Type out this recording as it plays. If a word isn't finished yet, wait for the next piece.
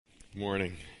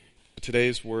Morning.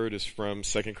 Today's word is from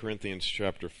 2 Corinthians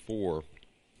chapter 4.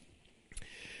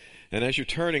 And as you're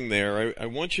turning there, I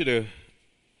want to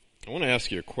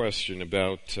ask you a question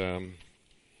about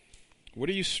what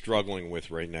are you struggling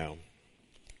with right now?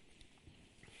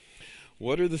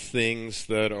 What are the things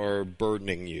that are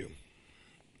burdening you?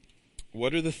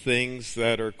 What are the things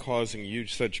that are causing you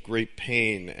such great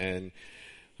pain and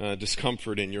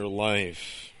discomfort in your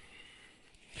life?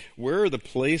 Where are the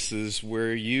places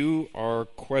where you are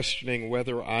questioning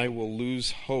whether I will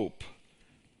lose hope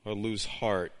or lose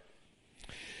heart?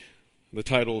 The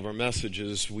title of our message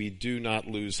is We Do Not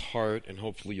Lose Heart, and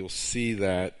hopefully you'll see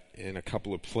that in a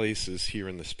couple of places here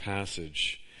in this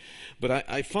passage. But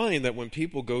I find that when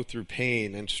people go through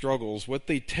pain and struggles, what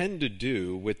they tend to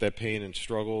do with that pain and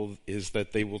struggle is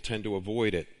that they will tend to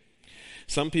avoid it.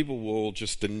 Some people will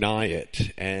just deny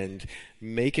it and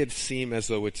make it seem as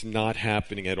though it's not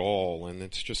happening at all, and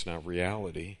it's just not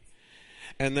reality.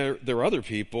 And there are other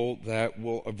people that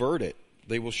will avert it.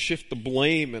 They will shift the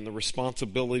blame and the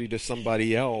responsibility to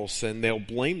somebody else, and they'll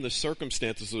blame the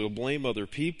circumstances, they'll blame other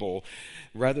people,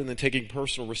 rather than taking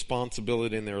personal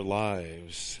responsibility in their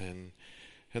lives. And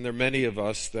there are many of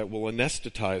us that will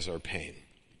anesthetize our pain.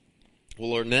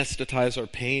 We'll anesthetize our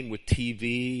pain with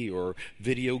TV or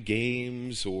video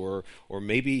games or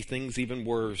maybe things even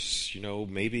worse,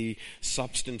 maybe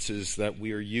substances that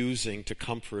we are using to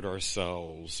comfort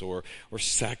ourselves or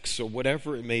sex or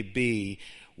whatever it may be.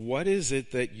 What is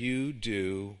it that you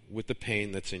do with the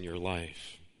pain that's in your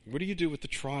life? What do you do with the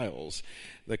trials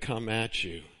that come at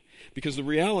you? Because the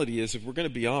reality is, if we're going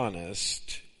to be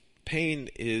honest, pain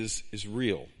is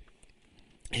real,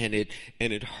 and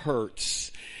it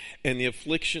hurts. And the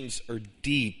afflictions are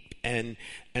deep and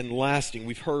lasting.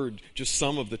 We've heard just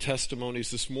some of the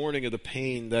testimonies this morning of the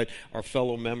pain that our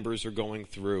fellow members are going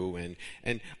through.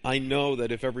 And I know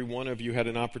that if every one of you had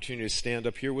an opportunity to stand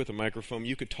up here with a microphone,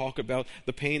 you could talk about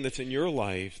the pain that's in your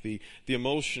life, the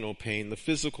emotional pain, the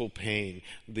physical pain,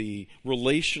 the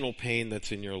relational pain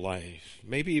that's in your life,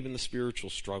 maybe even the spiritual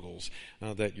struggles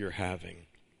that you're having.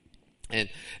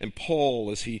 And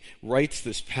Paul, as he writes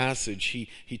this passage,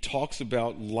 he talks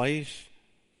about life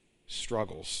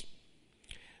struggles,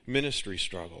 ministry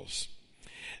struggles.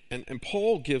 And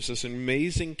Paul gives us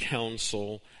amazing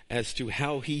counsel as to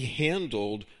how he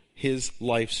handled his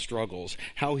life struggles,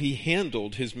 how he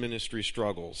handled his ministry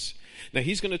struggles. Now,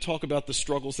 he's going to talk about the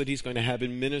struggles that he's going to have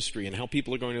in ministry and how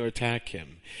people are going to attack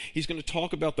him. He's going to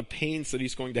talk about the pains that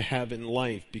he's going to have in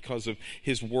life because of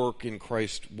his work in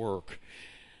Christ's work.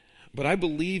 But I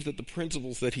believe that the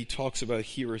principles that he talks about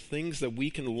here are things that we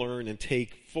can learn and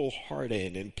take full heart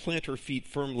in and plant our feet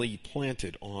firmly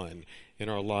planted on in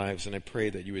our lives, and I pray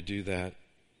that you would do that.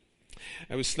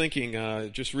 I was thinking,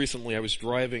 just recently I was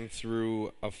driving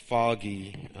through a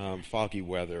foggy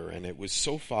weather, and it was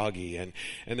so foggy, and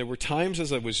there were times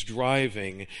as I was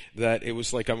driving that it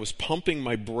was like I was pumping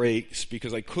my brakes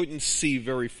because I couldn't see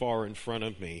very far in front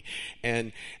of me,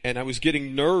 and I was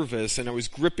getting nervous, and I was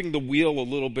gripping the wheel a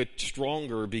little bit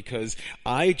stronger because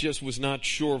I just was not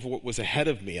sure of what was ahead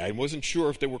of me. I wasn't sure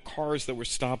if there were cars that were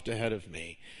stopped ahead of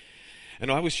me.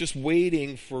 And I was just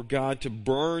waiting for God to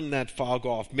burn that fog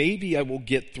off. Maybe I will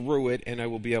get through it and I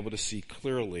will be able to see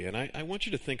clearly. And I want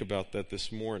you to think about that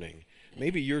this morning.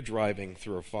 Maybe you're driving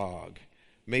through a fog.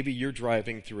 Maybe you're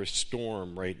driving through a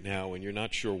storm right now and you're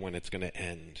not sure when it's going to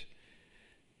end.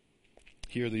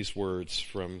 Hear these words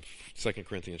from 2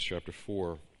 Corinthians chapter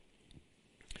 4.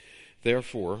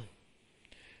 Therefore,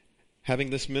 having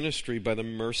this ministry by the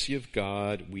mercy of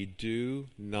God, we do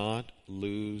not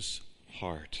lose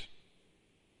heart.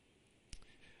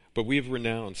 But we have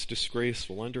renounced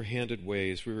disgraceful, underhanded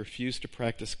ways. We refuse to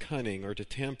practice cunning or to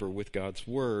tamper with God's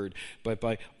word. But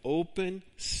by open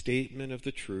statement of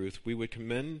the truth, we would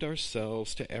commend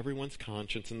ourselves to everyone's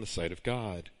conscience in the sight of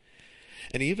God.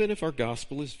 And even if our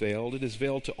gospel is veiled, it is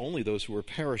veiled to only those who are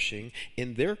perishing.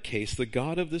 In their case, the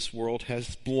God of this world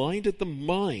has blinded the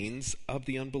minds of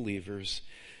the unbelievers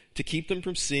to keep them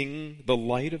from seeing the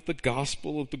light of the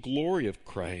gospel of the glory of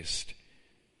Christ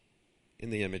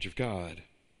in the image of God.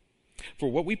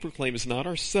 For what we proclaim is not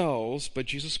ourselves, but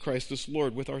Jesus Christ as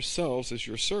Lord, with ourselves as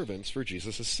your servants for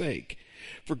Jesus' sake.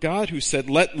 For God, who said,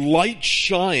 "Let light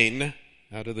shine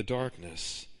out of the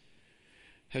darkness,"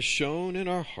 has shone in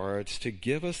our hearts to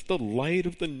give us the light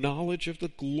of the knowledge of the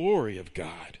glory of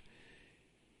God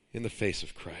in the face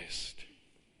of Christ.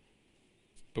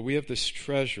 But we have this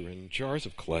treasure in jars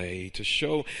of clay to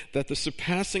show that the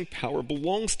surpassing power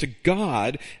belongs to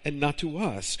God and not to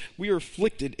us. We are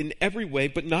afflicted in every way,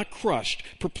 but not crushed,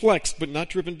 perplexed, but not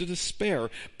driven to despair,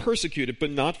 persecuted,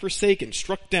 but not forsaken,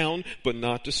 struck down, but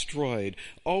not destroyed,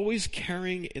 always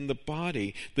carrying in the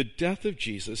body the death of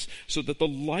Jesus, so that the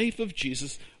life of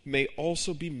Jesus may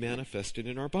also be manifested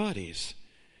in our bodies.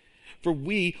 For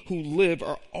we who live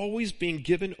are always being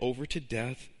given over to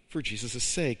death for Jesus'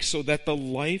 sake, so that the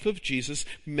life of Jesus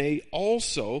may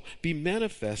also be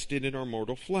manifested in our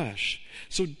mortal flesh.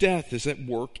 So death is at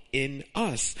work in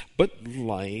us, but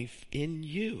life in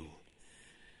you.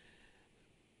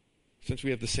 Since we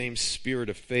have the same spirit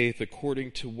of faith,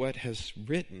 according to what has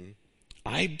written,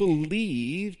 I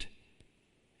believed,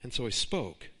 and so I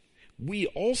spoke. We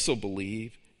also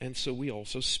believe, and so we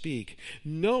also speak,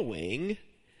 knowing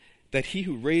that he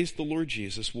who raised the Lord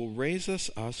Jesus will raise us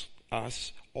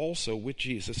also with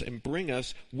Jesus and bring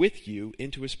us with you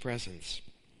into his presence.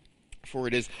 For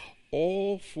it is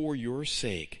all for your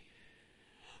sake,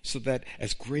 so that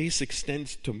as grace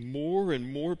extends to more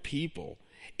and more people,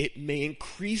 it may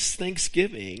increase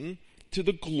thanksgiving to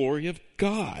the glory of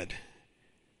God.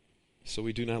 So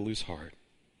we do not lose heart.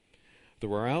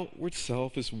 Though our outward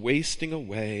self is wasting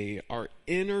away, our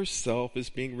inner self is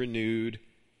being renewed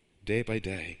day by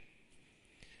day.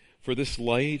 For this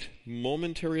light,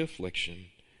 momentary affliction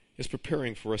is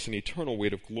preparing for us an eternal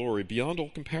weight of glory beyond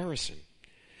all comparison,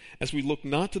 as we look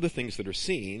not to the things that are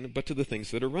seen, but to the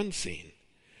things that are unseen.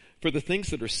 For the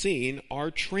things that are seen are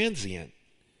transient,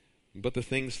 but the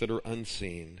things that are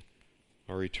unseen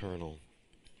are eternal.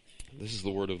 This is the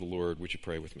word of the Lord. Would you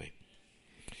pray with me?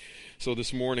 So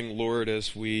this morning, Lord,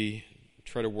 as we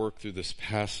try to work through this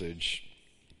passage,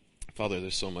 Father,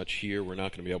 there's so much here. We're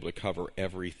not going to be able to cover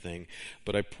everything,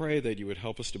 but I pray that you would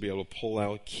help us to be able to pull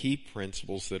out key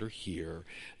principles that are here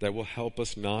that will help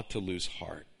us not to lose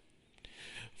heart.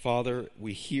 Father,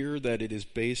 we hear that it is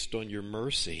based on your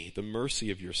mercy, the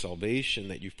mercy of your salvation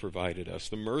that you've provided us,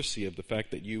 the mercy of the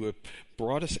fact that you have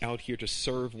brought us out here to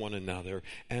serve one another,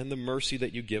 and the mercy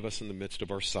that you give us in the midst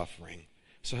of our suffering.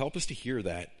 So help us to hear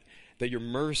that your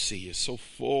mercy is so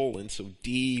full and so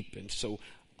deep and so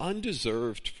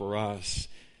undeserved for us,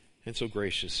 and so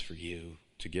gracious for you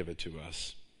to give it to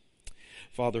us.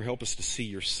 Father, help us to see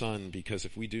your Son, because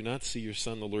if we do not see your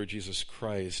Son, the Lord Jesus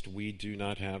Christ, we do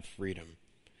not have freedom.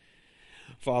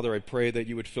 Father, I pray that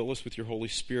you would fill us with your Holy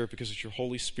Spirit, because it's your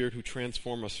Holy Spirit who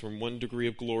transforms us from one degree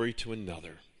of glory to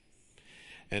another.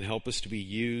 And help us to be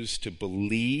used to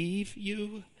believe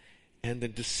you and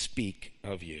then to speak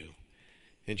of you.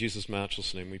 In Jesus'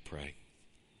 matchless name we pray.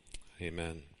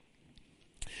 Amen.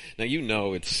 Now, you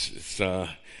know, it's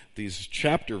these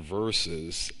chapter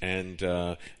verses,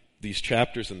 and these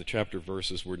chapters and the chapter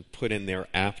verses were put in there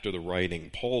after the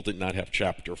writing. Paul did not have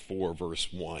chapter 4,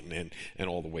 verse 1, and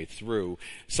all the way through.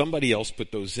 Somebody else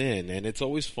put those in, and it's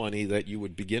always funny that you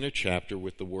would begin a chapter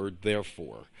with the word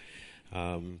therefore.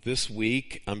 This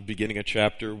week, I'm beginning a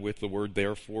chapter with the word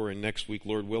therefore, and next week,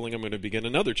 Lord willing, I'm going to begin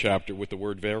another chapter with the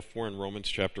word therefore in Romans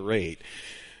chapter 8.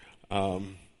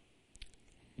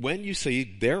 When you say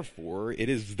therefore, it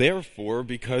is therefore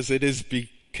because it is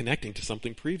connecting to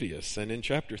something previous. And in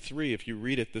chapter 3, if you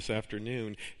read it this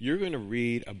afternoon, you're going to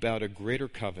read about a greater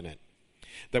covenant.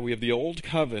 That we have the old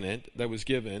covenant that was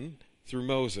given through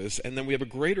Moses, and then we have a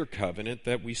greater covenant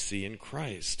that we see in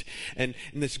Christ. And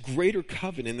in this greater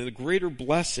covenant and the greater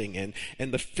blessing and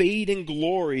the fading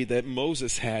glory that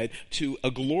Moses had to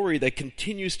a glory that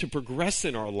continues to progress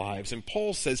in our lives. And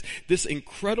Paul says this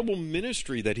incredible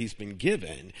ministry that he's been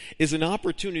given is an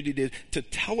opportunity to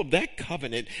tell of that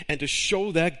covenant and to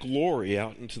show that glory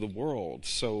out into the world.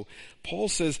 So Paul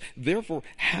says, therefore,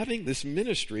 having this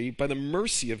ministry, by the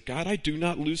mercy of God, I do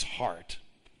not lose heart.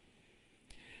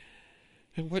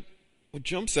 And what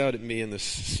jumps out at me in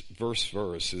this verse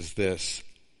is this: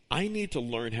 I need to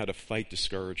learn how to fight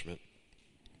discouragement.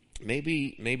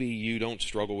 Maybe you don't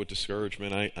struggle with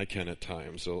discouragement. I can at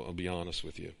times, I'll be honest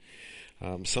with you.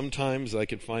 Sometimes I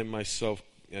can find myself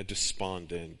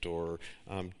despondent or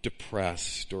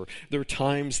depressed, or there are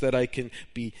times that I can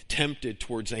be tempted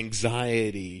towards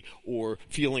anxiety or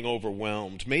feeling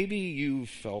overwhelmed. Maybe you've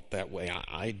felt that way.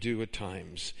 I do at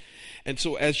times. And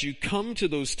so as you come to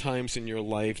those times in your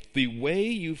life, the way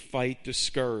you fight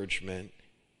discouragement,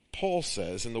 Paul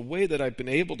says, and the way that I've been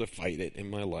able to fight it in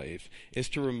my life, is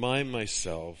to remind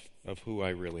myself of who I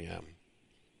really am.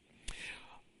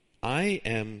 I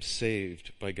am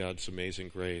saved by God's amazing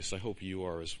grace. I hope you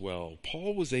are as well.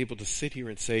 Paul was able to sit here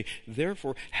and say,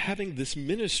 therefore, having this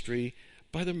ministry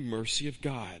by the mercy of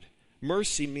God.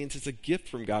 Mercy means it's a gift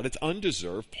from God. It's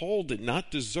undeserved. Paul did not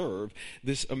deserve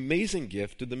this amazing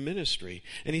gift of the ministry.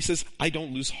 And he says, I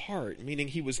don't lose heart, meaning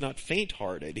he was not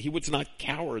faint-hearted. He was not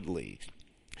cowardly.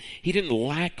 He didn't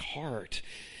lack heart.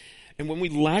 And when we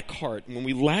lack heart, when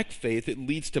we lack faith, it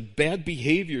leads to bad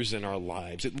behaviors in our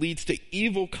lives. It leads to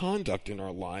evil conduct in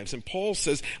our lives. And Paul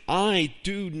says, I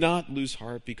do not lose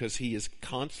heart, because he is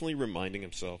constantly reminding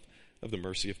himself of the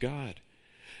mercy of God.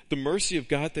 The mercy of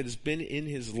God that has been in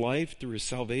his life through his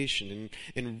salvation.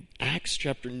 In Acts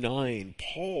chapter 9,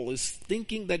 Paul is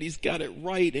thinking that he's got it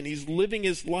right and he's living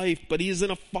his life, but he is in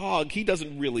a fog. He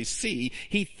doesn't really see.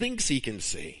 He thinks he can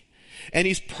see. And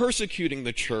he's persecuting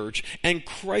the church, and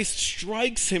Christ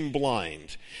strikes him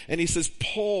blind. And he says,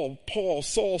 Paul,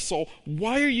 Saul, Saul,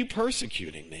 why are you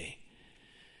persecuting me?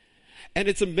 And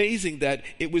it's amazing that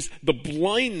it was the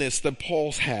blindness that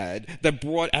Paul's had that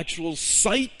brought actual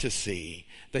sight to see,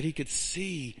 that he could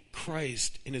see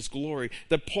Christ in his glory,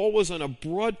 that Paul was on a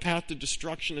broad path to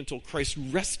destruction until Christ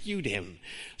rescued him.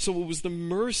 So it was the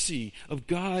mercy of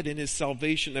God in his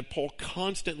salvation that Paul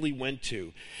constantly went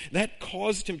to. That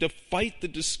caused him to fight the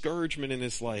discouragement in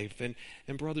his life. And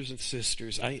brothers and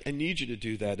sisters, I need you to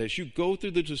do that. As you go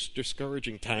through the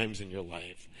discouraging times in your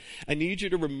life, I need you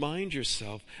to remind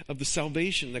yourself of the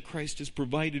salvation that Christ has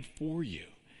provided for you.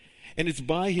 And it's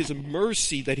by his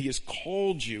mercy that he has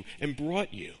called you and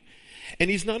brought you. And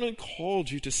he's not only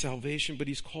called you to salvation, but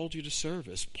he's called you to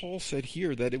service. Paul said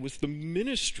here that it was the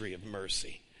ministry of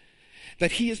mercy,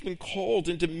 that he has been called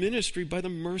into ministry by the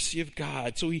mercy of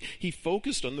God. So he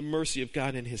focused on the mercy of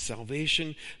God in his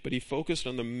salvation, but he focused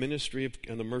on the ministry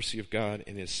and the mercy of God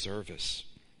in his service.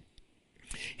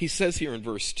 He says here in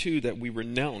verse 2 that we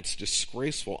renounce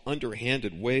disgraceful,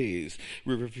 underhanded ways.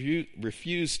 We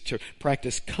refuse to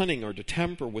practice cunning or to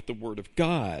tamper with the word of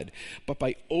God. But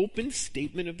by open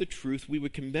statement of the truth, we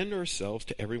would commend ourselves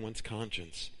to everyone's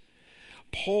conscience.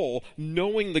 Paul,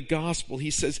 knowing the gospel, he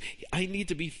says, I need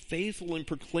to be faithful in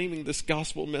proclaiming this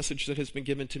gospel message that has been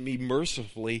given to me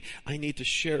mercifully. I need to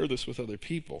share this with other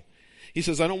people. He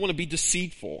says, I don't want to be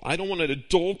deceitful. I don't want to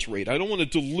adulterate. I don't want to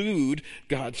delude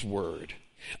God's word.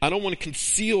 I don't want to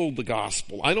conceal the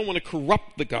gospel. I don't want to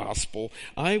corrupt the gospel.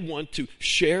 I want to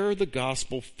share the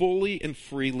gospel fully and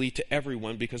freely to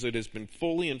everyone because it has been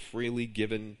fully and freely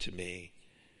given to me.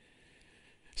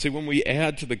 See, when we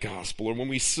add to the gospel or when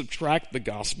we subtract the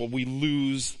gospel, we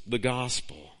lose the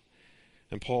gospel.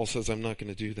 And Paul says, I'm not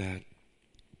going to do that.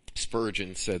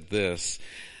 Spurgeon said this,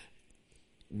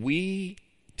 we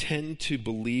tend to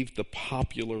believe the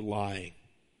popular lie.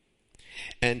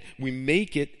 And we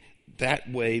make it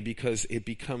that way because it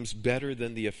becomes better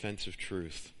than the offensive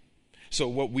truth. So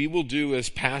what we will do as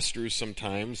pastors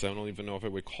sometimes, I don't even know if I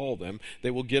would call them,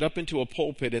 they will get up into a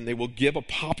pulpit and they will give a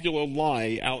popular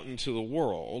lie out into the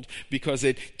world because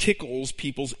it tickles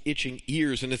people's itching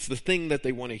ears and it's the thing that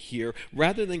they want to hear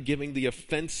rather than giving the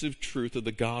offensive truth of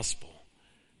the gospel.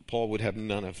 Paul would have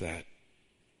none of that.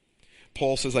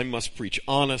 Paul says, I must preach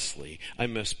honestly. I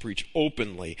must preach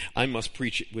openly. I must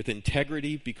preach with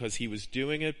integrity because he was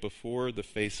doing it before the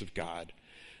face of God.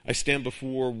 I stand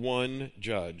before one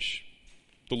judge,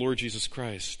 the Lord Jesus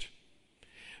Christ.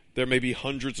 There may be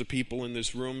hundreds of people in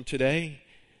this room today,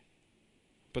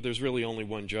 but there's really only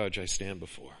one judge I stand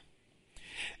before.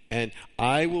 And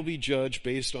I will be judged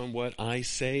based on what I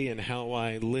say and how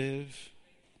I live,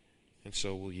 and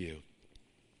so will you.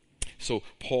 So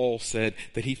Paul said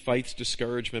that he fights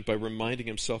discouragement by reminding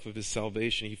himself of his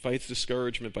salvation. He fights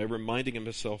discouragement by reminding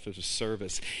himself of his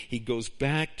service. He goes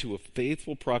back to a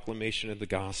faithful proclamation of the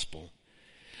gospel.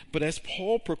 But as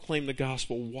Paul proclaimed the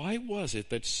gospel, why was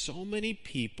it that so many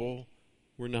people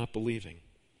were not believing?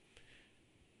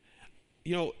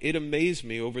 You know, it amazed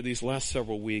me over these last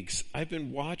several weeks. I've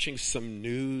been watching some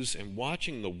news and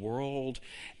watching the world,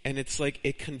 and it's like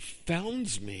it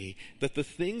confounds me that the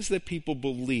things that people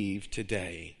believe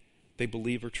today, they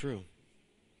believe are true.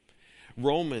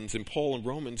 Romans, and Paul in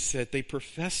Romans said they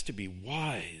professed to be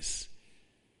wise,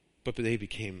 but they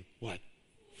became what?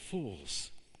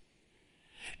 Fools.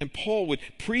 And Paul would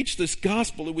preach this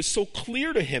gospel. It was so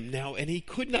clear to him now, and he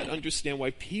could not understand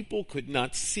why people could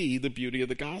not see the beauty of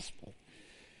the gospel.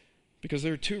 Because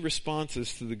there are two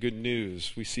responses to the good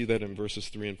news. We see that in verses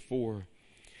 3 and 4.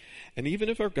 And even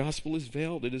if our gospel is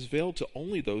veiled, it is veiled to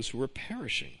only those who are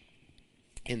perishing.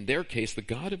 In their case, the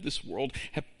God of this world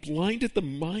hath blinded the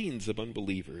minds of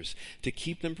unbelievers to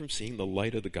keep them from seeing the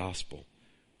light of the gospel,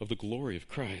 of the glory of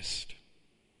Christ.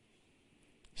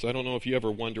 So I don't know if you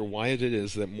ever wonder why it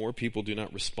is that more people do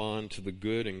not respond to the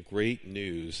good and great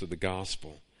news of the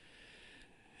gospel.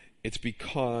 It's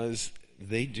because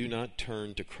they do not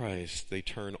turn to Christ, they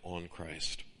turn on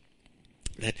Christ.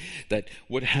 That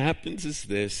what happens is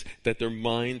this, that their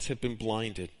minds have been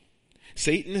blinded.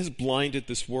 Satan has blinded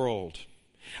this world.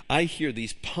 I hear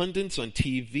these pundits on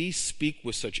TV speak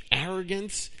with such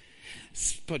arrogance,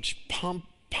 such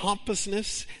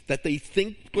pompousness, that they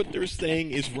think what they're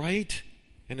saying is right,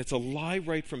 and it's a lie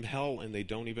right from hell, and they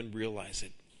don't even realize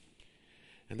it.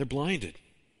 And they're blinded.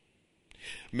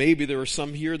 Maybe there are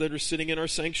some here that are sitting in our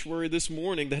sanctuary this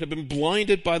morning that have been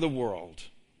blinded by the world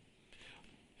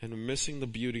and are missing the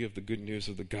beauty of the good news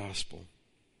of the gospel.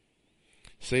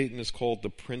 Satan is called the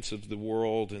prince of the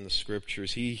world in the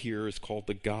scriptures. He here is called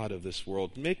the god of this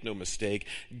world. Make no mistake,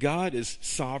 God is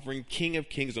sovereign, King of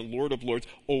kings and Lord of lords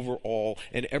over all,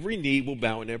 and every knee will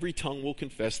bow and every tongue will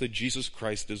confess that Jesus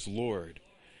Christ is Lord.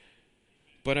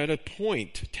 But at a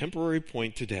point, temporary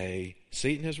point today,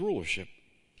 Satan has rulership.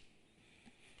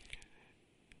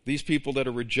 These people that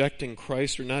are rejecting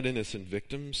Christ are not innocent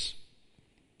victims.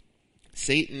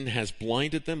 Satan has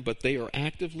blinded them, but they are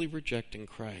actively rejecting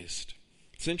Christ.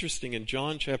 It's interesting, in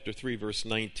John chapter 3, verse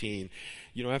 19,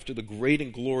 after the great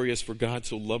and glorious, for God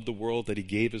so loved the world that he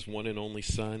gave his one and only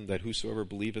Son, that whosoever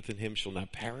believeth in him shall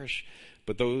not perish,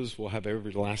 but those will have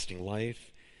everlasting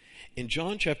life. In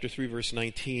John chapter 3, verse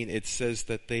 19, it says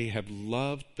that they have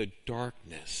loved the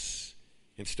darkness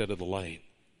instead of the light.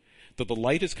 That the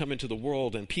light has come into the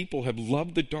world and people have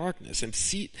loved the darkness, and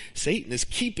Satan is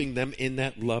keeping them in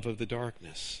that love of the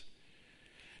darkness.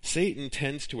 Satan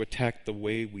tends to attack the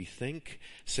way we think.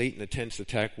 Satan tends to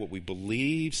attack what we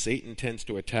believe. Satan tends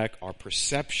to attack our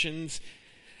perceptions.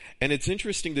 And it's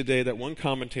interesting today that one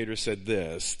commentator said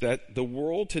this, that the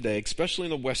world today, especially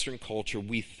in the Western culture,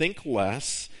 we think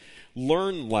less,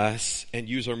 learn less, and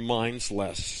use our minds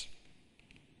less.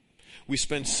 We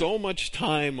spend so much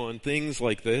time on things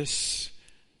like this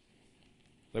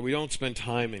that we don't spend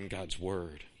time in God's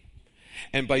Word.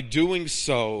 And by doing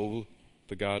so,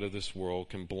 the god of this world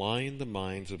can blind the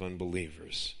minds of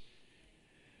unbelievers.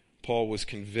 Paul was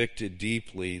convicted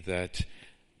deeply that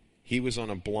he was on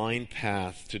a blind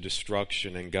path to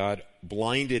destruction, and God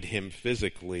blinded him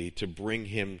physically to bring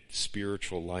him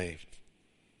spiritual life.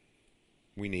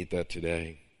 We need that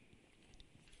today.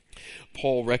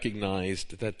 Paul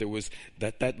recognized that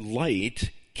that light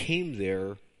came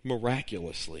there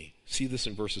miraculously. See this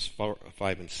in verses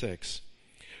 5 and 6.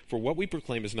 For what we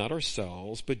proclaim is not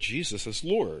ourselves, but Jesus as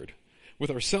Lord,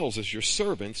 with ourselves as your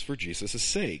servants for Jesus'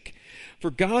 sake. For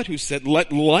God, who said,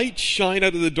 let light shine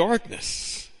out of the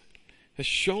darkness, has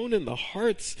shone in the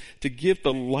hearts to give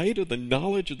the light of the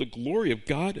knowledge of the glory of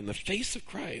God in the face of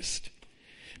Christ.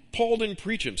 Paul didn't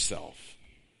preach himself.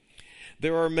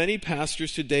 There are many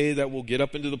pastors today that will get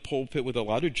up into the pulpit with a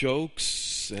lot of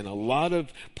jokes and a lot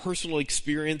of personal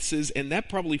experiences, and that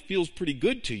probably feels pretty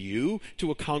good to you,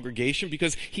 to a congregation,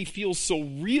 because he feels so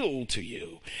real to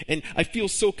you. And I feel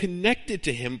so connected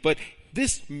to him, but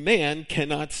this man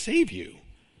cannot save you.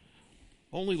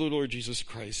 Only the Lord Jesus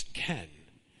Christ can.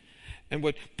 And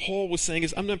what Paul was saying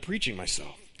is, I'm not preaching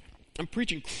myself. I'm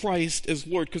preaching Christ as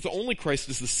Lord, because the only Christ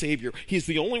is the Savior. He's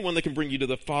the only one that can bring you to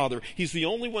the Father. He's the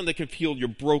only one that can heal your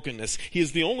brokenness. He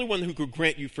is the only one who could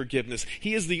grant you forgiveness.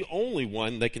 He is the only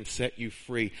one that can set you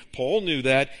free. Paul knew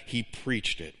that. He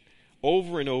preached it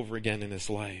over and over again in his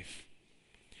life.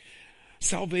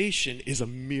 Salvation is a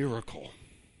miracle.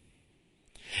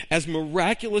 As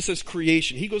miraculous as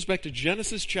creation, he goes back to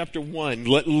Genesis chapter 1,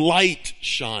 let light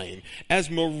shine. As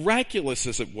miraculous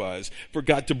as it was for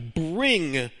God to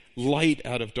bring light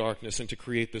out of darkness and to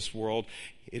create this world,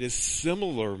 it is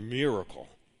similar miracle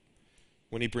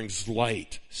when he brings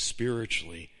light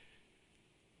spiritually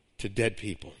to dead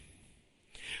people.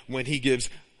 When he gives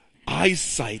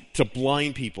eyesight to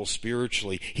blind people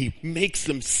spiritually, he makes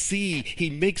them see, he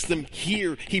makes them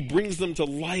hear, he brings them to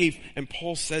life. And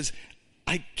Paul says,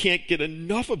 I can't get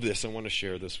enough of this. I want to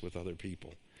share this with other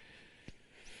people.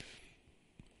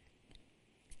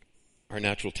 Our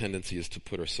natural tendency is to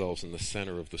put ourselves in the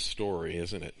center of the story,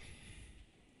 isn't it?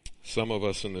 Some of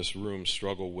us in this room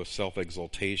struggle with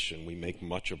self-exaltation. We make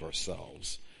much of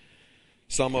ourselves.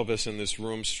 Some of us in this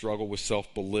room struggle with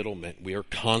self-belittlement. We are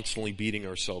constantly beating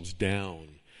ourselves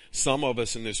down. Some of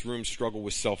us in this room struggle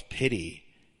with self-pity,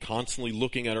 constantly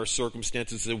looking at our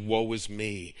circumstances and woe is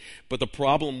me. But the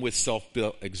problem with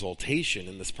self-exaltation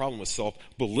and this problem with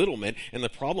self-belittlement and the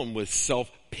problem with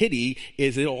self-pity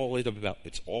is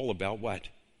it's all about what?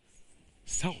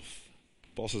 Self.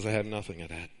 Paul says, I have nothing of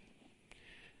that.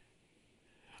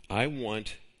 I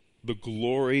want the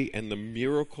glory and the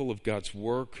miracle of God's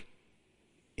work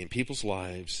in people's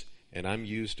lives, and I'm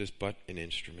used as but an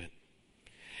instrument.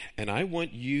 And I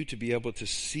want you to be able to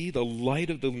see the light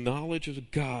of the knowledge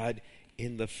of God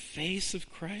in the face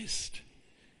of Christ.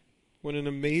 What an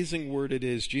amazing word it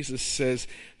is. Jesus says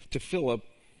to Philip,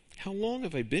 how long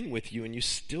have I been with you and you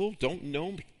still don't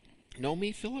know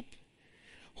me, Philip?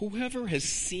 Whoever has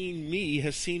seen me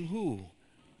has seen who?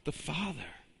 The Father.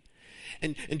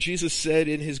 And Jesus said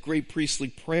in his great priestly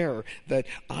prayer that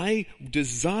I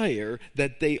desire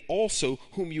that they also,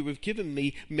 whom you have given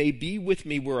me, may be with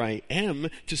me where I am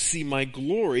to see my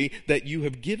glory that you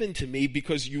have given to me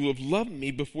because you have loved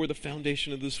me before the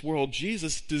foundation of this world.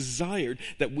 Jesus desired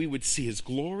that we would see his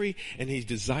glory, and he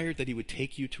desired that he would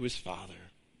take you to his Father.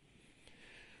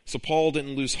 So Paul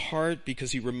didn't lose heart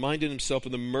because he reminded himself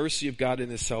of the mercy of God in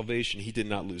his salvation. He did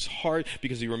not lose heart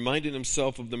because he reminded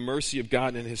himself of the mercy of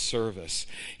God in his service.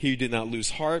 He did not lose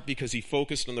heart because he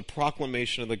focused on the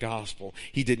proclamation of the gospel.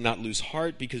 He did not lose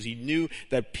heart because he knew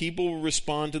that people will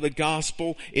respond to the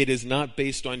gospel. It is not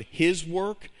based on his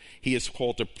work. He is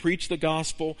called to preach the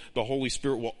gospel. The Holy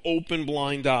Spirit will open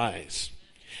blind eyes,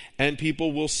 and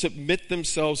people will submit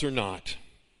themselves or not.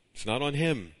 It's not on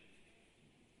him.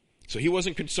 So he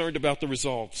wasn't concerned about the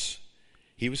results.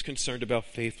 He was concerned about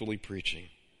faithfully preaching.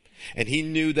 And he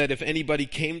knew that if anybody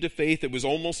came to faith, it was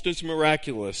almost as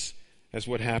miraculous as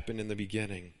what happened in the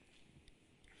beginning.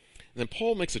 And then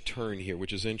Paul makes a turn here,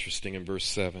 which is interesting in verse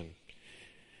 7.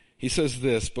 He says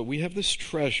this, but we have this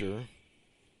treasure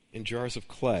in jars of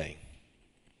clay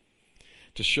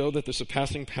to show that the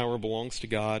surpassing power belongs to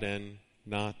God and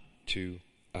not to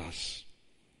us.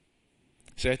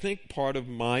 See, I think part of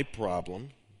my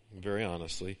problem, very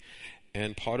honestly,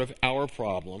 and part of our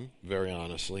problem, very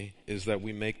honestly, is that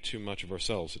we make too much of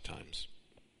ourselves at times.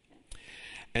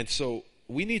 And so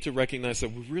we need to recognize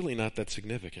that we're really not that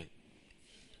significant.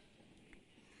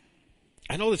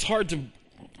 I know it's hard to,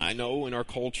 I know in our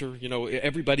culture,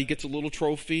 everybody gets a little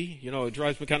trophy, it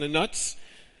drives me kind of nuts.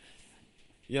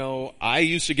 I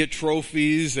used to get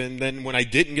trophies, and then when I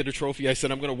didn't get a trophy, I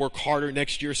said, I'm going to work harder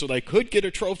next year so that I could get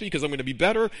a trophy because I'm going to be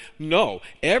better. No,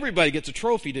 everybody gets a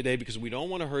trophy today because we don't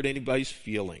want to hurt anybody's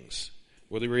feelings.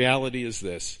 Well, the reality is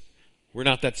this. We're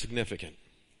not that significant.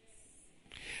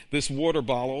 This water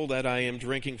bottle that I am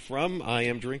drinking from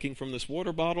this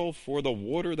water bottle for the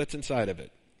water that's inside of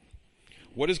it.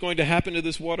 What is going to happen to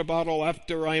this water bottle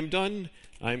after I am done?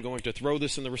 I am going to throw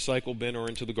this in the recycle bin or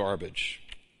into the garbage.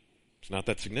 It's not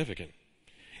that significant.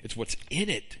 It's what's in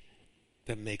it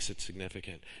that makes it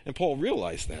significant. And Paul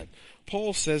realized that.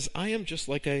 Paul says, I am just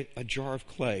like a jar of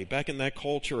clay. Back in that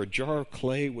culture, a jar of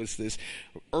clay was this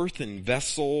earthen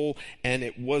vessel, and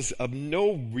it was of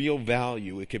no real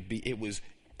value. It was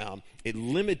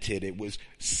limited. It was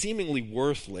seemingly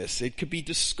worthless. It could be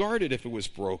discarded if it was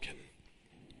broken.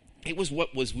 It was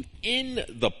what was in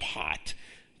the pot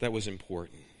that was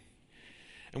important.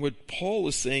 And what Paul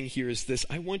is saying here is this: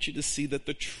 I want you to see that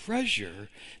the treasure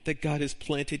that God has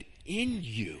planted in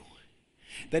you,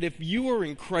 that if you are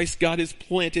in Christ, God has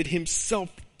planted himself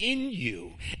in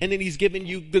you, and then he's given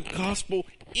you the gospel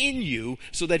in you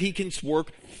so that he can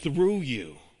work through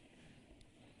you.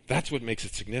 That's what makes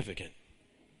it significant.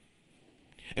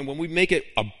 And when we make it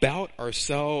about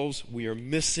ourselves, we are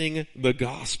missing the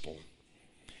gospel.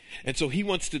 And so he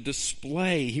wants to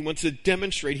display, he wants to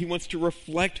demonstrate, he wants to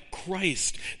reflect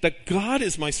Christ, that God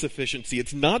is my sufficiency.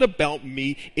 It's not about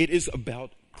me, it is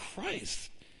about Christ.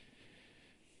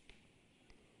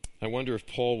 I wonder if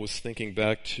Paul was thinking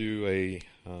back to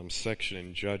a section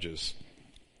in Judges,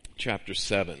 chapter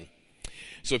 7.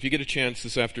 So if you get a chance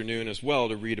this afternoon as well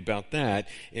to read about that,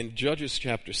 in Judges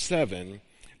chapter 7,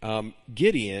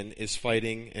 Gideon is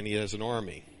fighting and he has an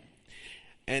army.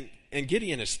 And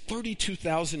Gideon has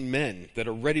 32,000 men that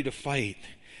are ready to fight.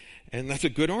 And that's a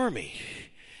good army.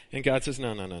 And God says,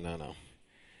 no.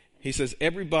 He says,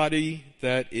 everybody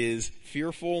that is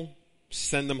fearful,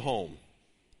 send them home.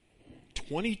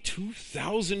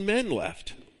 22,000 men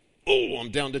left. Oh,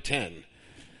 I'm down to 10.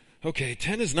 Okay,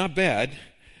 10 is not bad.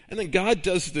 And then God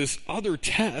does this other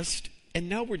test, and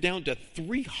now we're down to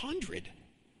 300.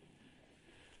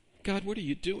 God, what are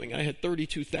you doing? I had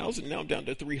 32,000, now I'm down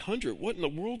to 300. What in the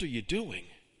world are you doing?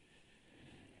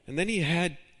 And then he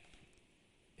had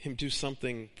him do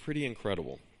something pretty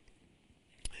incredible.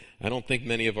 I don't think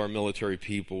many of our military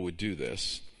people would do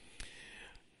this.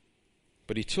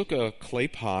 But he took a clay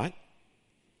pot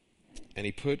and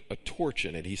he put a torch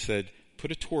in it. He said, put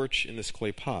a torch in this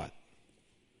clay pot.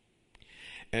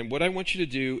 And what I want you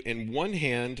to do, in one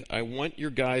hand, I want your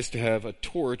guys to have a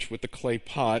torch with the clay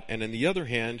pot, and in the other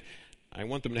hand, I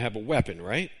want them to have a weapon,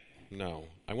 right? No.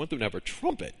 I want them to have a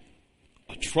trumpet.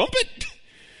 A trumpet?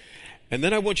 And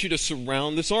then I want you to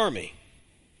surround this army.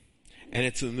 And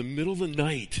it's in the middle of the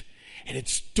night, and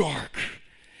it's dark,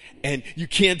 and you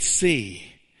can't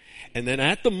see. And then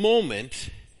at the moment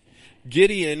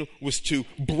Gideon was to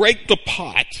break the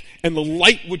pot and the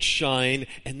light would shine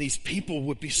and these people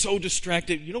would be so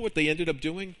distracted. You know what they ended up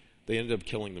doing? They ended up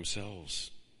killing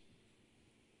themselves.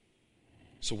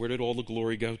 So where did all the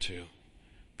glory go to?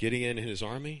 Gideon and his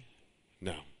army?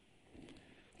 No.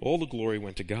 All the glory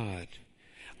went to God.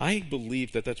 I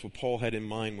believe that that's what Paul had in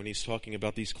mind when he's talking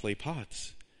about these clay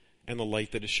pots and the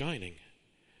light that is shining.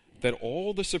 That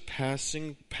all the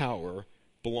surpassing power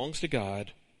belongs to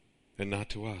God and not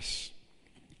to us.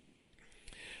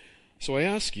 So I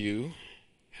ask you,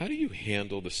 how do you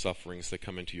handle the sufferings that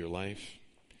come into your life?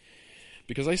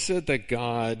 Because I said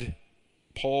that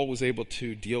Paul was able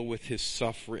to deal with his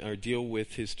suffering or deal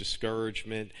with his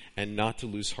discouragement and not to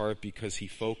lose heart because he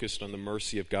focused on the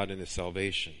mercy of God and his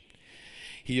salvation.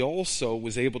 He also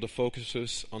was able to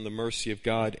focus on the mercy of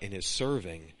God in his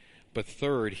serving. But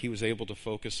third, he was able to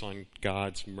focus on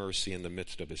God's mercy in the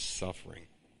midst of his suffering.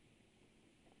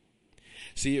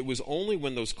 See, it was only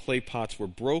when those clay pots were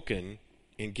broken,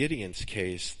 in Gideon's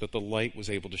case, that the light was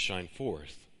able to shine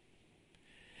forth.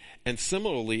 And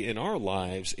similarly, in our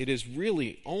lives, it is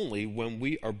really only when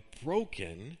we are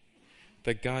broken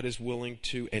that God is willing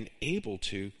to and able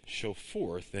to show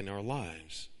forth in our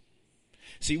lives.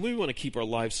 See, we want to keep our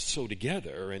lives so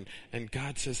together, and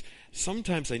God says,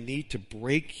 sometimes I need to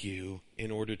break you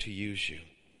in order to use you.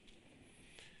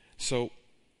 So,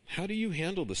 how do you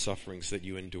handle the sufferings that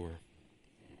you endure?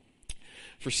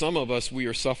 For some of us, we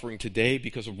are suffering today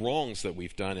because of wrongs that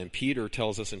we've done. And Peter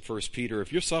tells us in 1 Peter,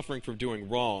 if you're suffering from doing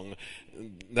wrong,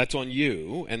 that's on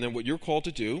you. And then what you're called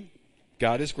to do,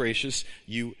 God is gracious.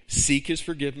 You seek his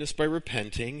forgiveness by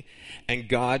repenting. And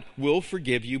God will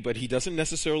forgive you, but he doesn't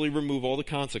necessarily remove all the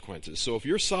consequences. So if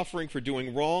you're suffering for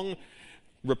doing wrong,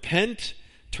 repent,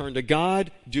 turn to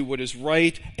God, do what is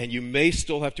right, and you may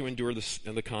still have to endure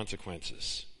the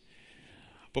consequences.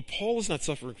 But Paul is not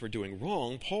suffering for doing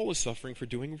wrong. Paul is suffering for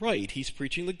doing right. He's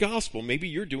preaching the gospel. Maybe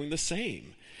you're doing the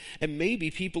same. And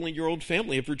maybe people in your own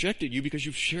family have rejected you because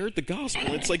you've shared the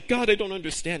gospel. It's like, God, I don't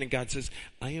understand. And God says,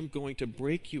 I am going to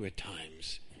break you at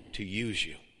times to use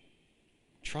you.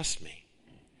 Trust me.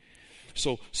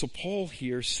 So Paul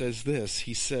here says this.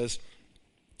 He says,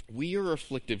 we are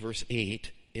afflicted, verse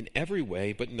 8, in every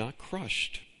way, but not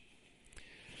crushed.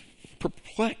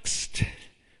 Perplexed,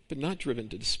 but not driven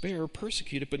to despair,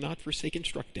 persecuted, but not forsaken,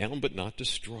 struck down, but not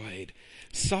destroyed.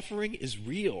 Suffering is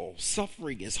real.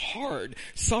 Suffering is hard.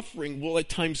 Suffering will at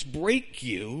times break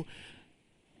you,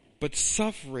 but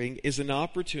suffering is an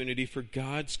opportunity for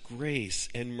God's grace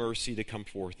and mercy to come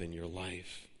forth in your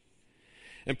life.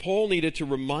 And Paul needed to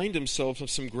remind himself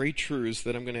of some great truths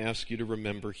that I'm going to ask you to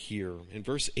remember here. In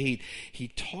verse 8, he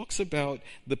talks about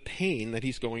the pain that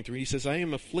he's going through. He says, I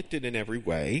am afflicted in every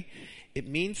way. It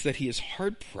means that he is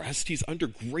hard-pressed. He's under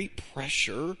great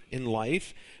pressure in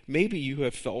life. Maybe you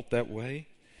have felt that way.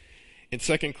 In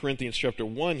 2 Corinthians chapter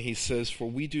 1, he says, for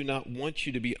we do not want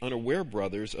you to be unaware,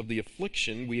 brothers, of the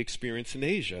affliction we experienced in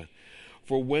Asia.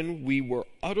 For when we were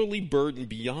utterly burdened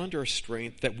beyond our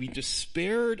strength, that we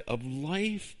despaired of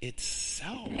life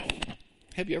itself.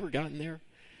 Have you ever gotten there?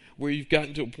 Where you've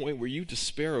gotten to a point where you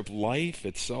despair of life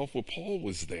itself? Well, Paul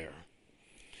was there.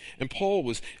 And Paul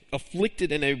was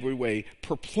afflicted in every way,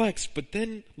 perplexed. But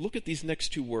then look at these next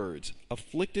two words.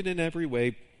 Afflicted in every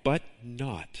way, but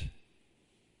not.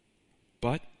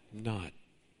 But not.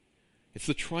 It's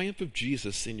the triumph of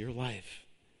Jesus in your life.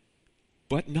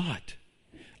 But not.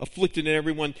 Afflicted in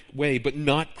every one way, but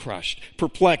not crushed.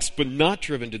 Perplexed, but not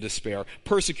driven to despair.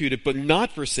 Persecuted, but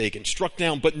not forsaken. Struck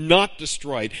down, but not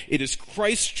destroyed. It is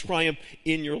Christ's triumph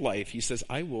in your life. He says,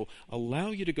 I will allow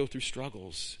you to go through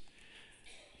struggles.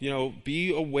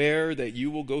 Be aware that you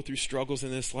will go through struggles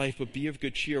in this life, but be of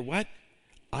good cheer. What?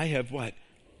 I have what?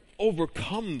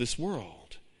 Overcome this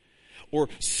world. Or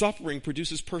suffering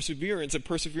produces perseverance, and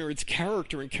perseverance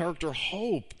character, and character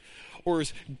hope. Or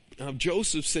as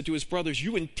Joseph said to his brothers,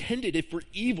 you intended it for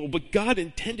evil, but God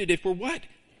intended it for what?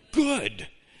 Good.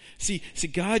 See,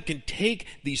 God can take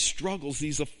these struggles,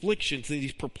 these afflictions, and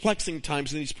these perplexing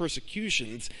times, and these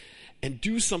persecutions, and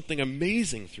do something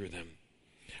amazing through them.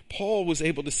 Paul was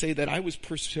able to say that I was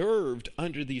preserved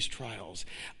under these trials.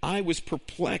 I was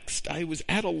perplexed. I was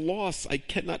at a loss. I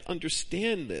cannot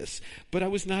understand this. But I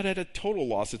was not at a total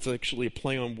loss. It's actually a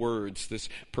play on words, this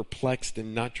perplexed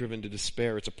and not driven to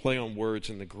despair. It's a play on words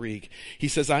in the Greek. He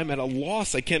says, I'm at a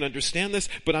loss. I can't understand this,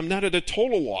 but I'm not at a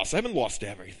total loss. I haven't lost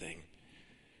everything.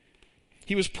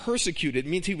 He was persecuted. It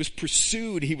means he was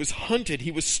pursued. He was hunted.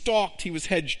 He was stalked. He was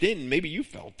hedged in. Maybe you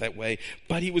felt that way.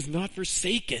 But he was not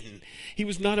forsaken. He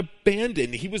was not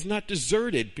abandoned. He was not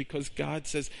deserted, because God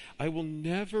says, I will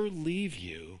never leave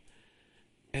you,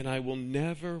 and I will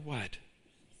never what?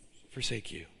 Forsake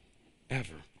you.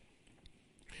 ever.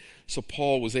 So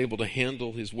Paul was able to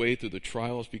handle his way through the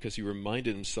trials because he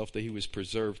reminded himself that he was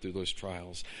preserved through those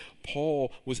trials.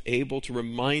 Paul was able to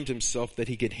remind himself that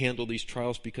he could handle these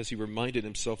trials because he reminded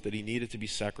himself that he needed to be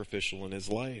sacrificial in his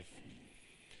life.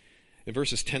 In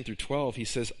verses 10 through 12, he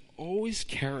says, always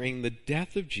carrying the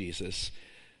death of Jesus,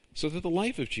 so that the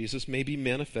life of Jesus may be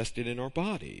manifested in our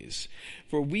bodies.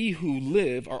 For we who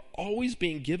live are always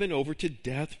being given over to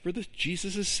death for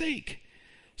Jesus' sake,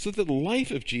 so that the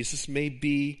life of Jesus may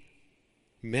be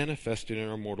manifested in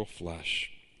our mortal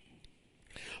flesh.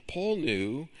 Paul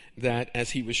knew that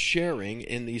as he was sharing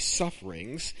in these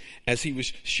sufferings, as he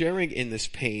was sharing in this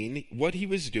pain, what he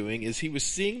was doing is he was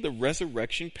seeing the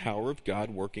resurrection power of God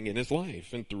working in his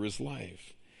life and through his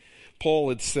life. Paul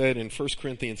had said in 1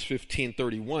 Corinthians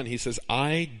 15:31, he says,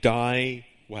 I die,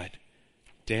 what?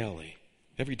 Daily.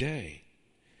 Every day.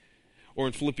 Or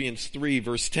in Philippians 3,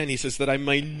 verse 10, he says that I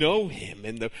might know him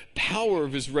and the power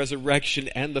of his resurrection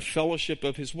and the fellowship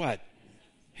of his what?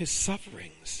 His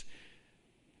sufferings.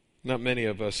 Not many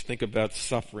of us think about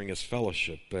suffering as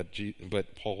fellowship,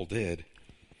 but Paul did.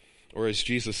 Or as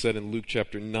Jesus said in Luke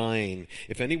chapter 9,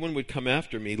 if anyone would come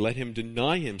after me, let him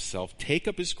deny himself, take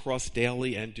up his cross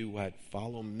daily and do what?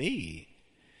 Follow me.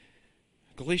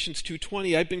 Galatians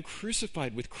 2:20, I've been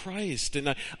crucified with Christ,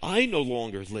 and I no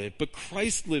longer live, but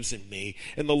Christ lives in me.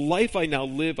 And the life I now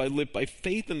live, I live by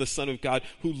faith in the Son of God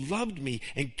who loved me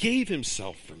and gave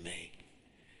himself for me.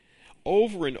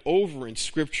 Over and over in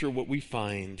Scripture, what we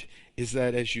find is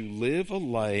that as you live a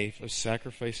life of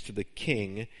sacrifice to the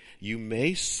King, you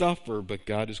may suffer, but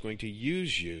God is going to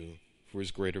use you for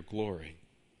his greater glory.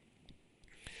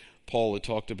 Paul had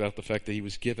talked about the fact that he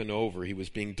was given over, he was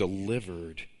being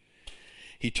delivered.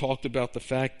 He talked about the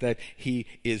fact that he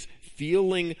is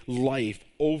feeling life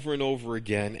over and over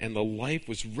again, and the life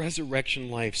was resurrection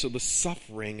life, so the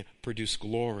suffering produced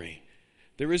glory.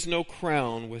 There is no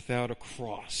crown without a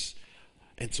cross.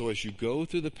 And so as you go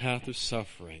through the path of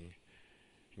suffering,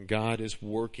 God is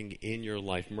working in your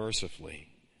life mercifully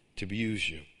to use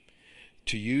you.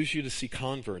 To use you to see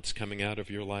converts coming out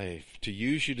of your life. To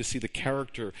use you to see the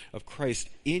character of Christ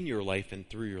in your life and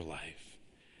through your life.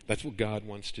 That's what God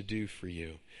wants to do for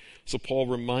you. So Paul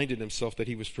reminded himself that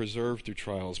he was preserved through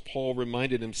trials. Paul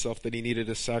reminded himself that he needed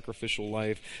a sacrificial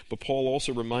life. But Paul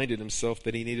also reminded himself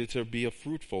that he needed to be a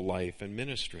fruitful life and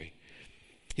ministry.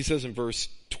 He says in verse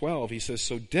 12, he says,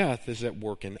 so death is at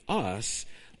work in us,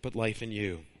 but life in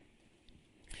you.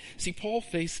 See, Paul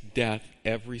faced death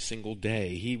every single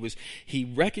day.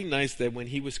 He recognized that when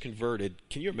he was converted.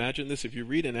 Can you imagine this? If you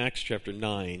read in Acts chapter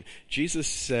 9, Jesus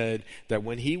said that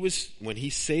when he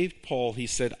saved Paul, he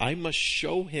said, I must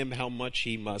show him how much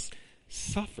he must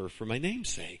suffer for my name's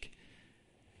sake.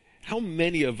 How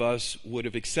many of us would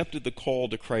have accepted the call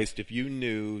to Christ if you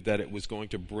knew that it was going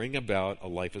to bring about a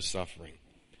life of suffering?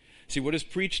 See, what is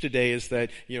preached today is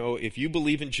that, if you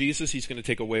believe in Jesus, he's going to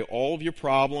take away all of your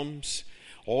problems,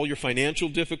 all your financial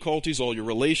difficulties, all your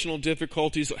relational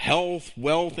difficulties, health,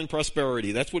 wealth, and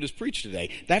prosperity. That's what is preached today.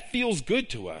 That feels good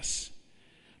to us.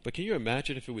 But can you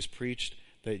imagine if it was preached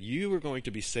that you were going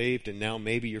to be saved and now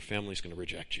maybe your family's going to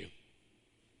reject you?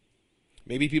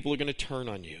 Maybe people are going to turn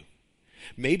on you.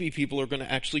 Maybe people are going to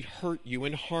actually hurt you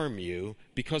and harm you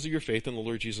because of your faith in the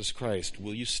Lord Jesus Christ.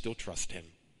 Will you still trust him?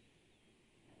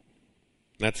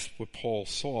 That's what Paul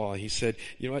saw. He said,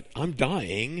 you know what, I'm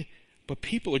dying, but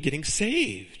people are getting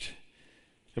saved.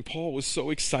 And Paul was so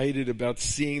excited about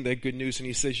seeing that good news. And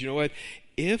he says, you know what,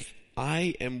 if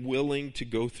I am willing to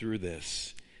go through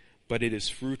this, but it is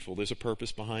fruitful, there's a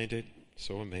purpose behind it,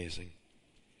 so amazing.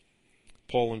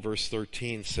 Paul in verse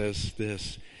 13 says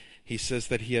this. He says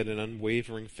that he had an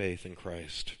unwavering faith in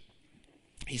Christ.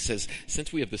 He says,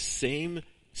 since we have the same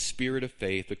spirit of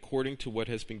faith according to what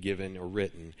has been given or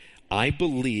written, I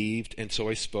believed and so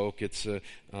I spoke. It's a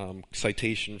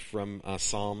citation from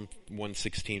Psalm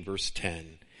 116 verse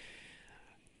 10.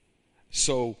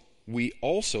 So we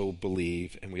also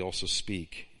believe and we also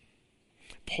speak.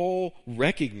 Paul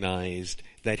recognized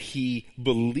that he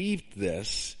believed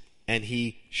this and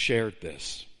he shared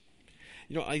this.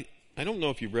 I don't know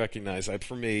if you recognize,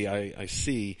 for me, I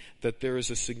see that there is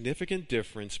a significant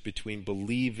difference between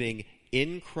believing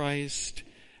in Christ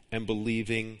and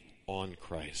believing on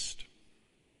Christ.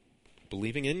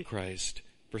 Believing in Christ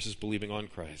versus believing on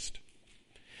Christ.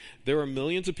 There are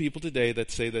millions of people today that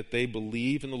say that they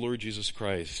believe in the Lord Jesus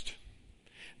Christ.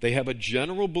 They have a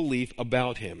general belief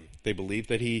about him. They believe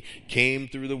that he came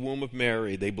through the womb of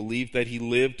Mary. They believe that he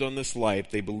lived on this life.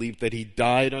 They believe that he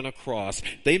died on a cross.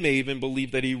 They may even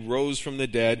believe that he rose from the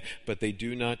dead, but they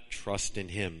do not trust in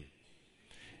him.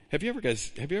 Have you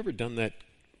ever done that?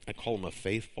 I call them a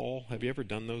faith fall. Have you ever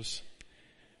done those?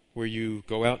 where you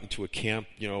go out into a camp,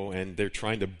 and they're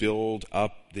trying to build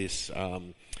up this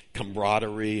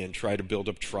camaraderie and try to build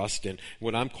up trust. And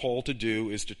what I'm called to do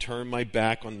is to turn my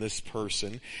back on this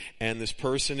person, and this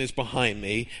person is behind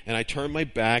me, and I turn my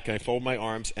back and I fold my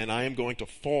arms, and I am going to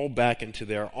fall back into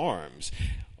their arms.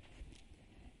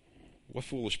 What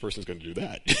foolish person is going to do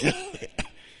that?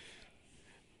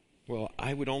 Well,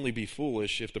 I would only be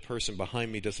foolish if the person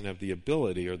behind me doesn't have the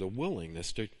ability or the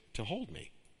willingness to hold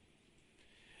me.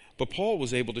 But Paul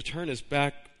was able to turn his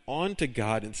back onto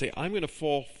God and say, I'm going to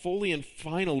fall fully and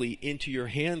finally into your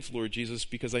hands, Lord Jesus,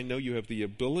 because I know you have the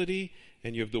ability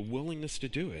and you have the willingness to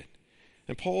do it.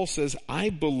 And Paul says, I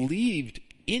believed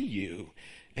in you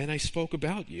and I spoke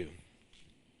about you.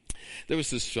 There was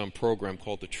this program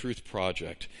called the Truth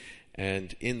Project.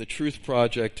 And in the Truth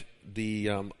Project,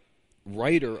 the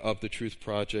writer of the Truth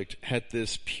Project had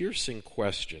this piercing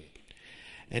question.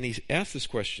 And he asked this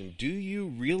question, do you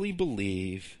really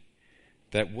believe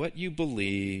that what you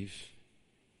believe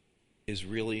is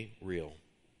really real?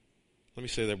 Let me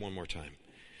say that one more time.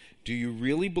 Do you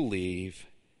really believe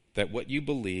that what you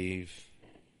believe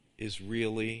is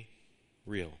really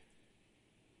real?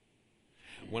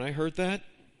 When I heard that,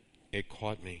 it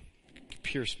caught me, it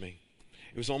pierced me.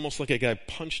 It was almost like I got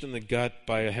punched in the gut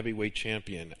by a heavyweight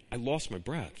champion. I lost my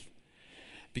breath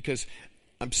because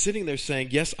I'm sitting there saying,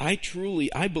 yes, I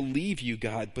believe you,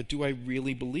 God, but do I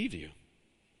really believe you?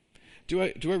 Do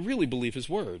I really believe his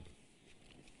word?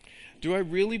 Do I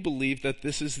really believe that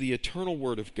this is the eternal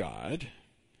word of God?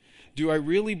 Do I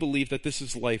really believe that this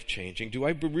is life-changing? Do I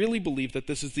really believe that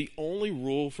this is the only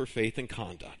rule for faith and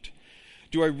conduct?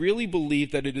 Do I really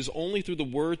believe that it is only through the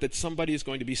word that somebody is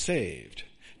going to be saved?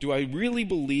 Do I really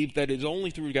believe that it is only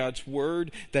through God's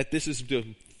word that this is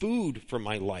the food for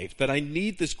my life, that I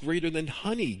need this greater than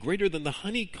honey, greater than the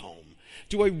honeycomb?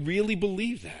 Do I really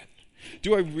believe that?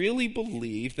 Do I really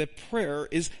believe that prayer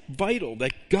is vital,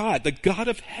 that God, the God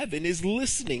of heaven, is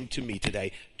listening to me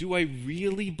today? Do I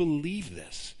really believe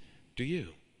this? Do you?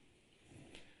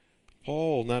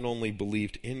 Paul not only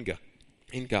believed in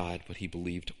God, but he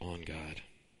believed on God.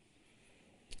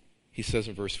 He says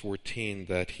in verse 14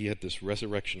 that he had this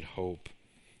resurrection hope.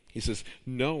 He says,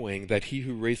 knowing that he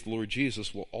who raised the Lord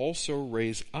Jesus will also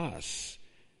raise us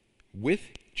with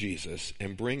Jesus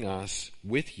and bring us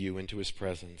with you into his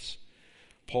presence.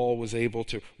 Paul was able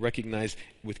to recognize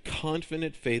with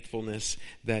confident faithfulness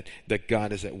that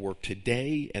God is at work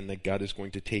today and that God is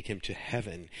going to take him to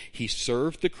heaven. He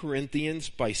served the Corinthians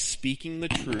by speaking the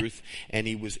truth, and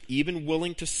he was even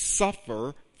willing to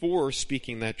suffer for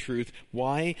speaking that truth.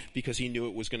 Why? Because he knew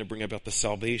it was going to bring about the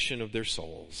salvation of their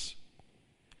souls.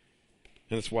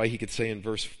 And that's why he could say in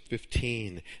verse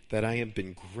 15 that I have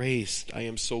been graced. I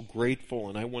am so grateful,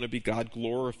 and I want to be God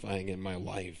glorifying in my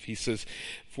life. He says,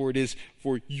 for it is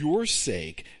for your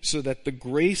sake, so that the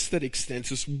grace that extends,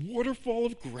 this waterfall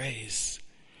of grace.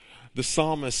 The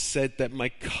psalmist said that my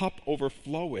cup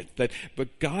overfloweth,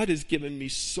 but God has given me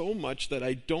so much that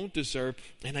I don't deserve,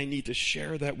 and I need to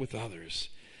share that with others.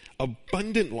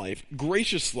 Abundant life,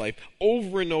 gracious life,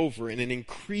 over and over, and an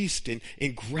increased in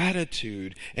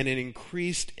gratitude and an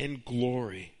increased in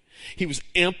glory. He was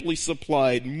amply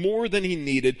supplied, more than he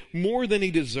needed, more than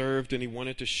he deserved, and he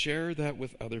wanted to share that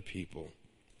with other people.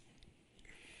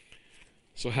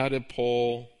 So how did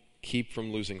Paul keep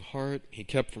from losing heart? He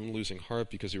kept from losing heart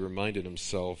because he reminded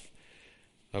himself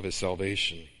of his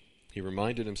salvation. He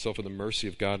reminded himself of the mercy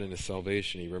of God in his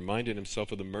salvation. He reminded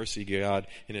himself of the mercy of God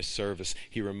in his service.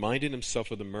 He reminded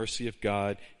himself of the mercy of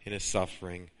God in his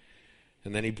suffering.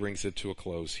 And then he brings it to a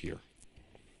close here.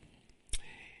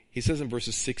 He says in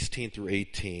verses 16 through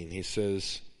 18, he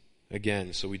says,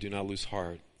 again, so we do not lose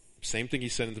heart. Same thing he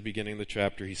said in the beginning of the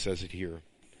chapter, he says it here.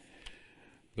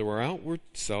 Though our outward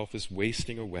self is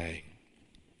wasting away,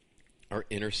 our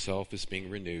inner self is being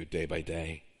renewed day by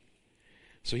day.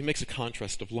 So he makes a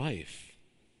contrast of life.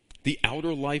 The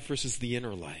outer life versus the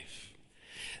inner life.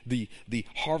 The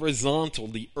horizontal,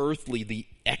 the earthly, the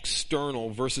external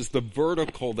versus the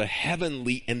vertical, the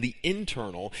heavenly, and the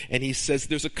internal. And he says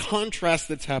there's a contrast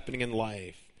that's happening in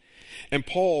life. And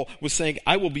Paul was saying,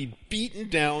 I will be beaten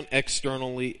down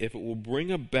externally if it will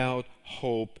bring about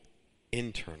hope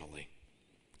internally.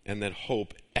 And then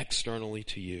hope externally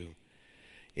to you.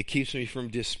 It keeps me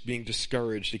from being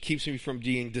discouraged. It keeps me from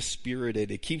being dispirited.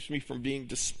 It keeps me from being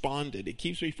despondent. It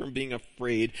keeps me from being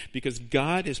afraid because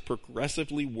God is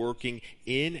progressively working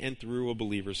in and through a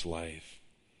believer's life.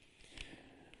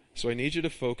 So I need you to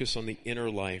focus on the inner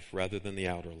life rather than the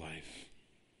outer life.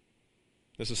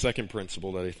 There's a second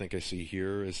principle that I think I see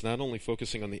here is not only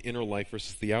focusing on the inner life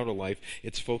versus the outer life,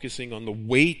 it's focusing on the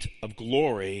weight of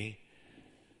glory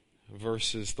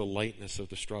versus the lightness of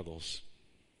the struggles.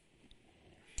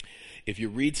 If you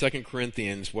read 2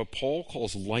 Corinthians, what Paul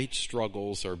calls light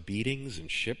struggles are beatings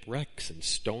and shipwrecks and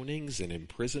stonings and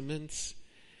imprisonments.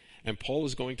 And Paul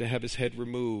is going to have his head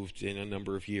removed in a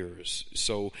number of years.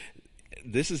 So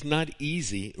this is not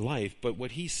easy life, but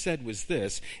what he said was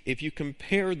this: if you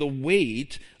compare the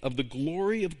weight of the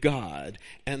glory of God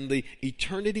and the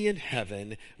eternity in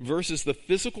heaven versus the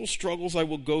physical struggles I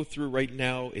will go through right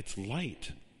now, it's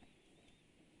light.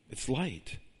 It's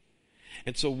light.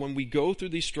 And so when we go through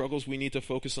these struggles, we need to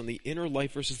focus on the inner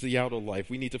life versus the outer life.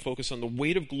 We need to focus on the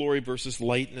weight of glory versus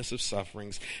lightness of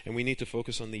sufferings. And we need to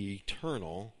focus on the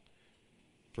eternal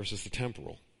versus the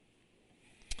temporal.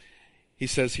 He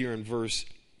says here in verse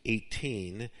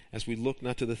 18, as we look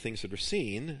not to the things that are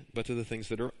seen, but to the things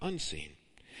that are unseen.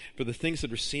 For the things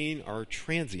that are seen are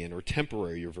transient or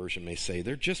temporary, your version may say.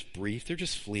 They're just brief, they're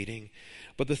just fleeting.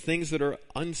 But the things that are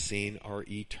unseen are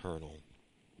eternal.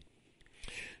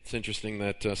 It's interesting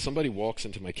that somebody walks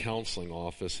into my counseling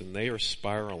office and they are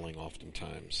spiraling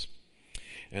oftentimes.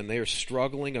 And they are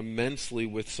struggling immensely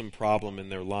with some problem in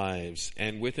their lives.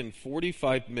 And within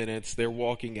 45 minutes, they're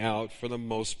walking out, for the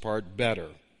most part, better.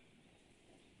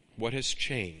 What has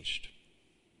changed?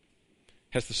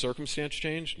 Has the circumstance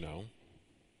changed? No.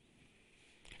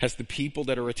 Has the people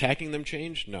that are attacking them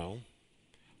changed? No.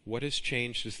 What has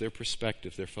changed is their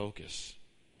perspective, their focus.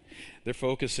 They're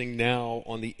focusing now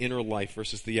on the inner life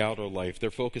versus the outer life.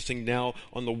 They're focusing now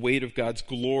on the weight of God's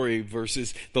glory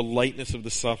versus the lightness of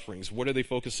the sufferings. What are they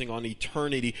focusing on?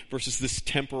 Eternity versus this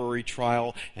temporary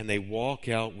trial. And they walk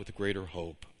out with greater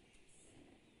hope.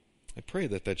 I pray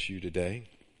that that's you today.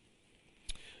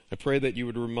 I pray that you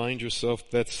would remind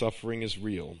yourself that suffering is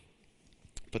real,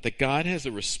 but that God has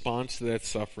a response to that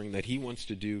suffering that he wants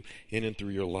to do in and through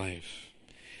your life.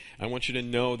 I want you to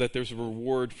know that there's a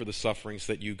reward for the sufferings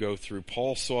that you go through.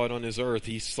 Paul saw it on his earth.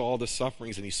 He saw the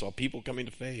sufferings and he saw people coming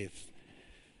to faith.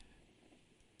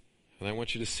 And I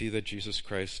want you to see that Jesus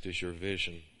Christ is your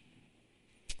vision.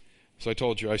 So I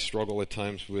told you I struggle at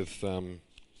times with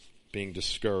being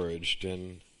discouraged.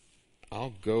 And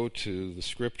I'll go to the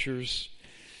scriptures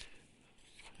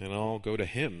and I'll go to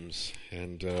hymns.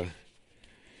 And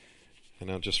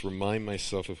I'll just remind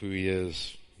myself of who he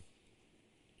is.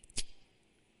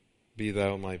 Be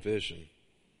thou my vision,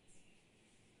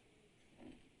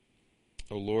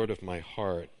 O Lord of my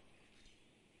heart,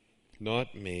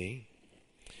 not me,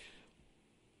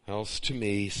 else to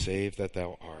me save that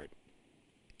thou art.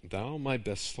 Thou my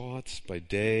best thoughts by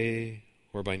day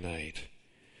or by night,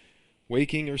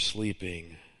 waking or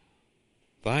sleeping,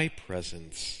 thy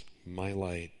presence my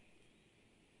light.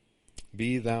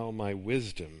 Be thou my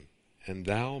wisdom, and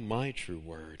thou my true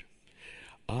word.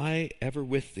 I ever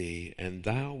with thee, and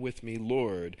thou with me,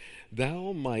 Lord.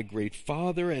 Thou my great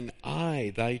Father, and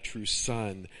I thy true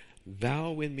Son.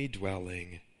 Thou in me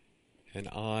dwelling, and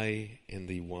I in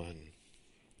thee one.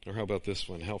 Or how about this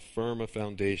one? How firm a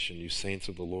foundation, you saints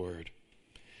of the Lord,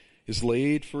 is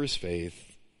laid for his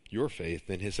faith, your faith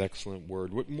in his excellent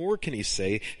word. What more can he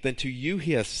say than to you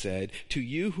he has said, to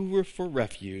you who were for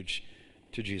refuge,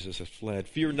 to Jesus have fled.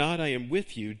 Fear not, I am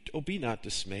with you. Oh, be not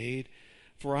dismayed.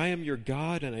 For I am your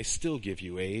God, and I still give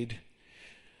you aid.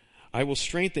 I will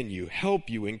strengthen you, help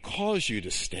you, and cause you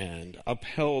to stand,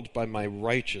 upheld by my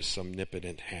righteous,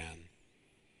 omnipotent hand.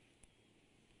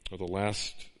 Or the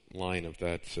last line of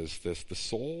that says this: the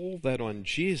soul that on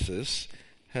Jesus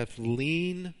hath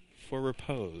lean for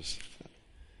repose.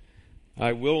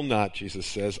 I will not, Jesus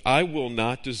says, I will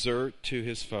not desert to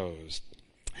his foes.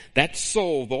 That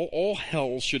soul, though all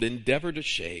hell should endeavor to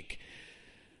shake,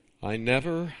 I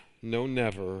never, no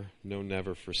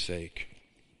never forsake.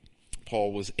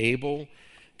 Paul was able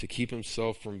to keep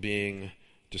himself from being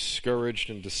discouraged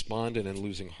and despondent and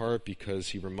losing heart because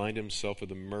he reminded himself of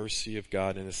the mercy of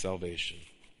God in his salvation.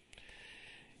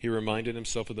 He reminded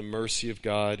himself of the mercy of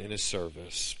God in his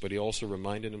service, but he also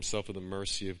reminded himself of the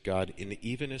mercy of God in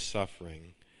even his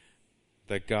suffering,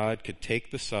 that God could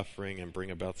take the suffering and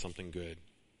bring about something good.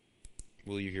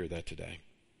 Will you hear that today?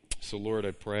 So Lord,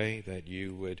 I pray that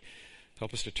you would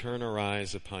help us to turn our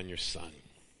eyes upon your Son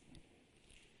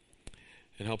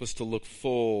and help us to look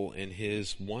full in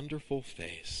his wonderful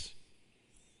face.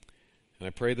 And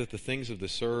I pray that the things of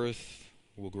this earth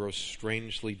will grow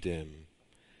strangely dim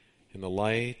in the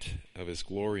light of his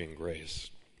glory and grace.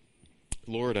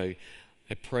 Lord, I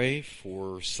pray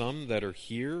for some that are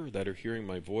here, that are hearing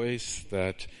my voice,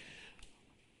 that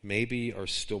maybe are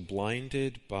still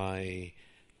blinded by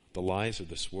the lies of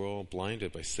this world,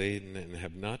 blinded by Satan, and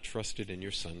have not trusted in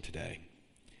your Son today.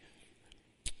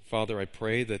 Father, I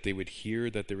pray that they would hear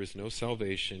that there is no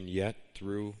salvation yet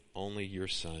through only your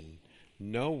Son,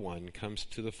 no one comes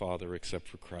to the Father except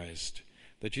for Christ.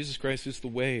 That Jesus Christ is the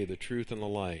way, the truth, and the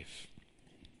life.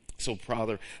 So,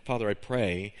 Father, I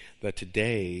pray that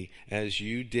today, as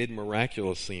you did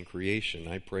miraculously in creation,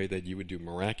 I pray that you would do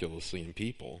miraculously in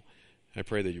people. I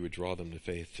pray that you would draw them to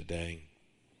faith today.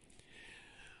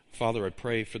 Father, I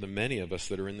pray for the many of us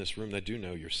that are in this room that do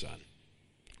know your Son.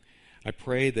 I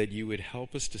pray that you would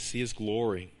help us to see his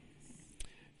glory,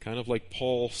 kind of like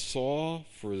Paul saw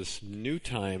for this new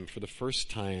time, for the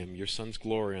first time, your Son's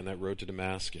glory on that road to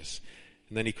Damascus.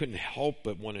 And then he couldn't help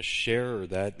but want to share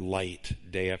that light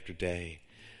day after day.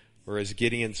 Or as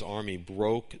Gideon's army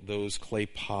broke those clay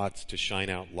pots to shine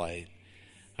out light,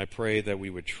 I pray that we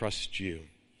would trust you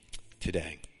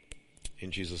today.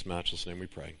 In Jesus' matchless name we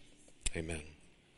pray. Amen.